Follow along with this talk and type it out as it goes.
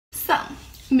So,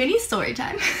 mini story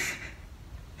time.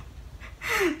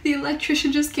 The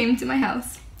electrician just came to my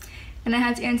house and I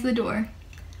had to answer the door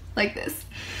like this.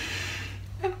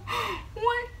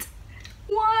 What?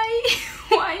 Why?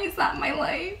 Why is that my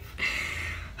life?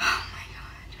 Oh my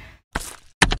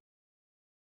god.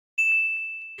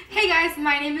 Hey guys,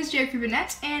 my name is Jerry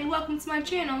Burnett and welcome to my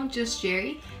channel, Just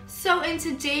Jerry. So in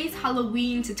today's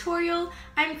Halloween tutorial,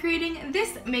 I'm creating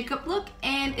this makeup look,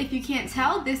 and if you can't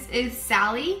tell, this is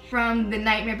Sally from The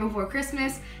Nightmare Before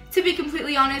Christmas. To be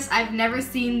completely honest, I've never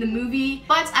seen the movie,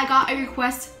 but I got a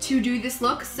request to do this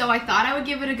look, so I thought I would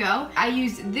give it a go. I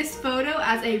used this photo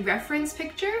as a reference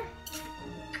picture.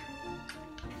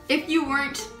 If you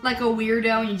weren't like a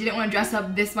weirdo and you didn't want to dress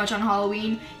up this much on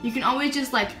Halloween, you can always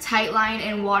just like tight line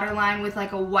and waterline with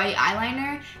like a white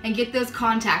eyeliner and get those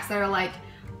contacts that are like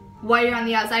white on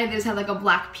the outside. They just have like a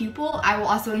black pupil. I will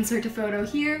also insert a photo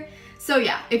here. So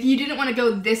yeah, if you didn't want to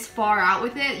go this far out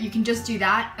with it, you can just do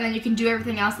that, and then you can do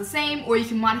everything else the same, or you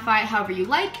can modify it however you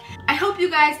like. I hope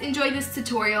you guys enjoyed this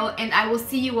tutorial, and I will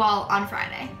see you all on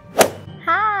Friday.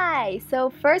 Hi! So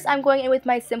first I'm going in with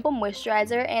my Simple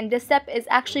Moisturizer, and this step is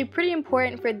actually pretty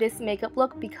important for this makeup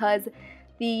look because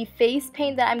the face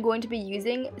paint that I'm going to be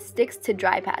using sticks to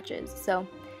dry patches. So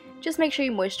just make sure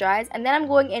you moisturize. And then I'm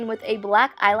going in with a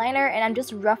black eyeliner, and I'm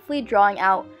just roughly drawing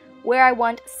out where I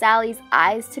want Sally's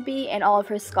eyes to be and all of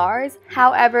her scars.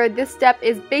 However, this step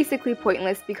is basically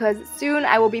pointless because soon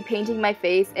I will be painting my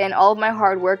face and all of my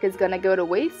hard work is gonna go to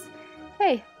waste.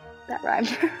 Hey, that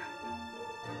rhymed.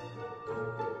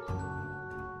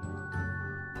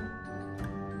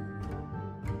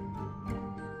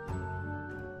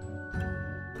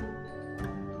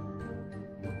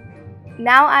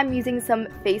 Now I'm using some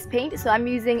face paint, so I'm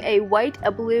using a white,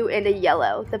 a blue, and a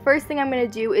yellow. The first thing I'm going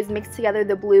to do is mix together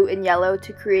the blue and yellow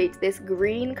to create this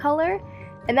green color.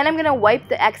 And then I'm going to wipe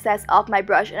the excess off my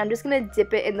brush, and I'm just going to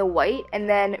dip it in the white and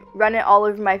then run it all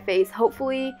over my face,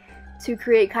 hopefully to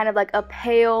create kind of like a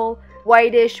pale,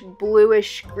 whitish,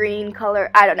 bluish green color.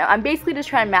 I don't know. I'm basically just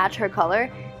trying to match her color.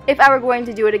 If I were going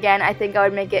to do it again, I think I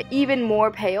would make it even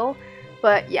more pale.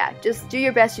 But yeah, just do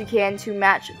your best you can to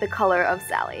match the color of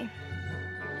Sally.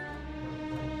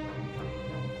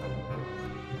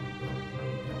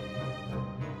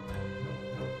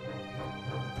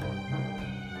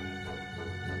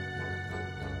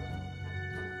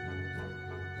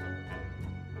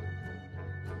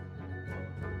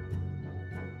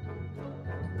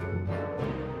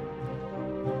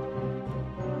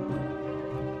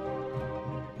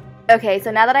 Okay,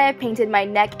 so now that I have painted my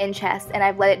neck and chest and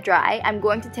I've let it dry, I'm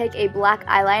going to take a black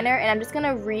eyeliner and I'm just going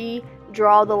to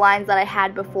redraw the lines that I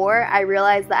had before. I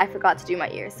realized that I forgot to do my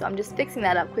ears, so I'm just fixing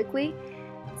that up quickly.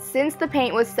 Since the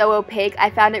paint was so opaque, I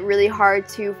found it really hard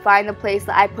to find the place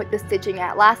that I put the stitching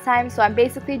at last time, so I'm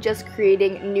basically just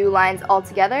creating new lines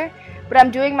altogether. But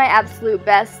I'm doing my absolute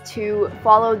best to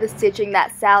follow the stitching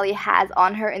that Sally has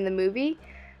on her in the movie.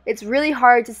 It's really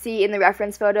hard to see in the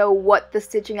reference photo what the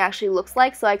stitching actually looks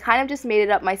like, so I kind of just made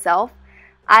it up myself.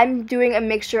 I'm doing a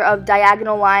mixture of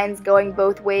diagonal lines going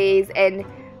both ways and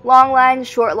long lines,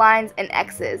 short lines, and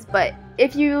X's. But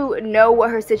if you know what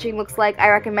her stitching looks like, I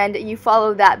recommend you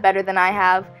follow that better than I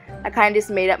have. I kind of just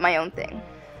made up my own thing.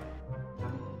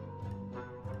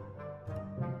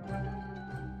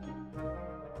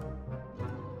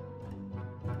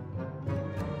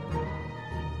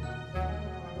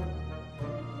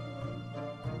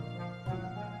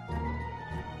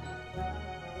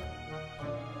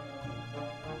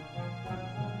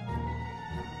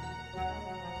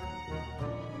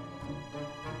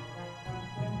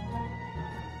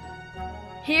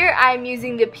 Here I'm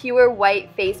using the pure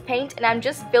white face paint, and I'm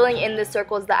just filling in the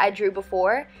circles that I drew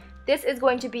before. This is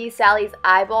going to be Sally's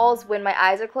eyeballs when my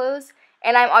eyes are closed,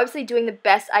 and I'm obviously doing the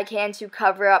best I can to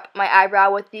cover up my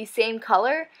eyebrow with the same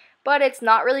color, but it's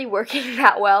not really working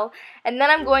that well. And then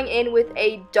I'm going in with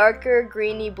a darker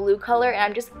greeny blue color, and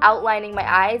I'm just outlining my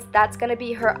eyes. That's going to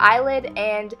be her eyelid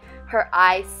and her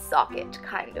eye socket,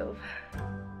 kind of.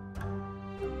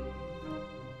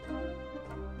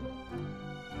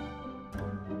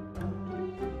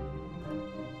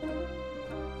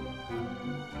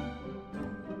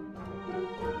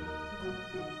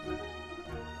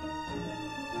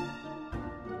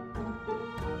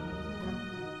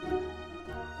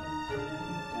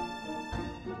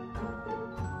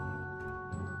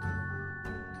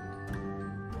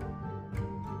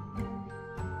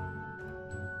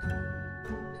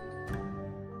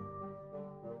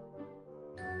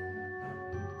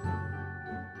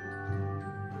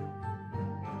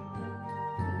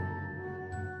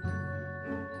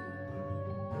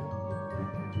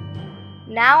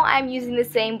 Now I'm using the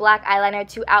same black eyeliner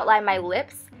to outline my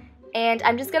lips. And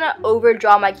I'm just gonna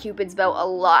overdraw my Cupid's bow a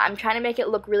lot. I'm trying to make it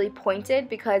look really pointed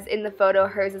because in the photo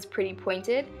hers is pretty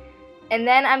pointed. And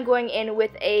then I'm going in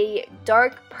with a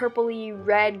dark purpley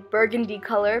red burgundy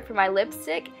color for my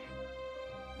lipstick.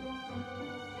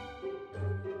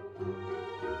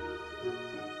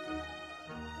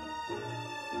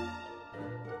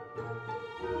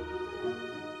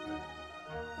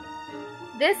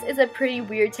 This is a pretty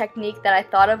weird technique that I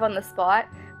thought of on the spot,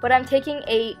 but I'm taking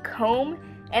a comb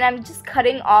and I'm just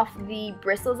cutting off the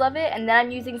bristles of it, and then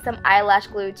I'm using some eyelash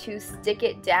glue to stick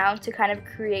it down to kind of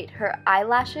create her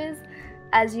eyelashes.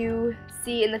 As you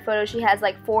see in the photo, she has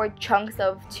like 4 chunks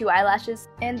of 2 eyelashes.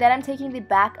 And then I'm taking the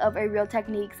back of a Real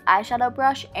Techniques eyeshadow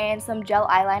brush and some gel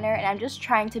eyeliner, and I'm just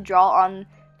trying to draw on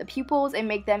the pupils and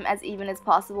make them as even as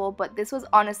possible. But this was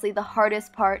honestly the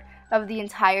hardest part of the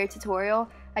entire tutorial.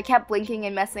 I kept blinking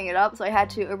and messing it up, so I had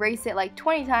to erase it like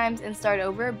 20 times and start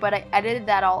over, but I edited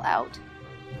that all out.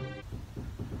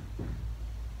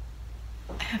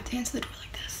 I have to answer the door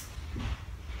like this.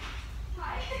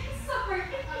 Hi, sorry.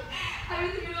 I'm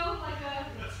in the middle of like a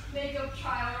makeup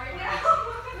trial right now.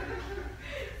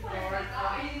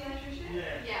 Are you the electrician?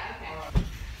 Yeah, okay.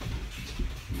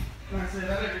 Can I say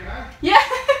that every night? Yeah.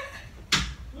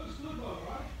 Looks good though,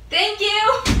 right? Thank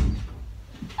you.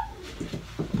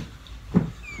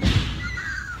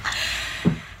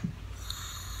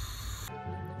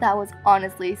 That was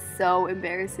honestly so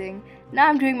embarrassing. Now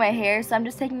I'm doing my hair, so I'm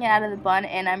just taking it out of the bun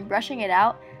and I'm brushing it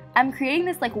out. I'm creating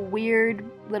this like weird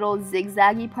little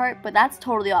zigzaggy part, but that's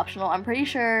totally optional. I'm pretty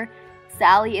sure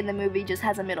Sally in the movie just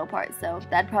has a middle part, so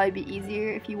that'd probably be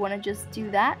easier if you want to just do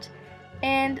that.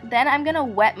 And then I'm gonna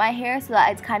wet my hair so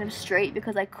that it's kind of straight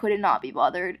because I could not be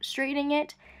bothered straightening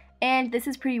it. And this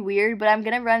is pretty weird, but I'm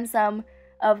gonna run some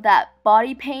of that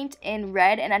body paint in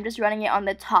red, and I'm just running it on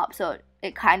the top so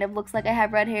it kind of looks like I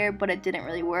have red hair, but it didn't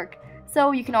really work.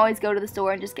 So you can always go to the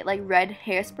store and just get like red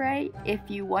hairspray if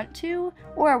you want to,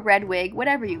 or a red wig,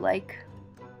 whatever you like.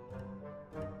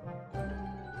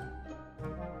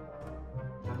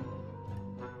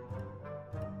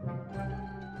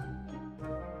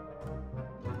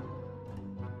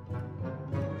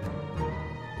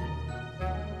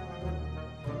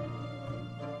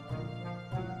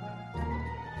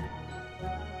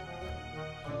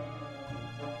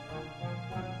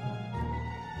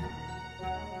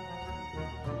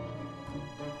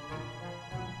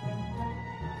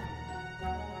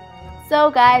 So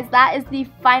guys, that is the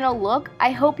final look.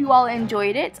 I hope you all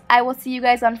enjoyed it. I will see you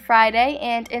guys on Friday,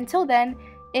 and until then,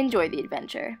 enjoy the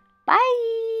adventure.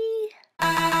 Bye!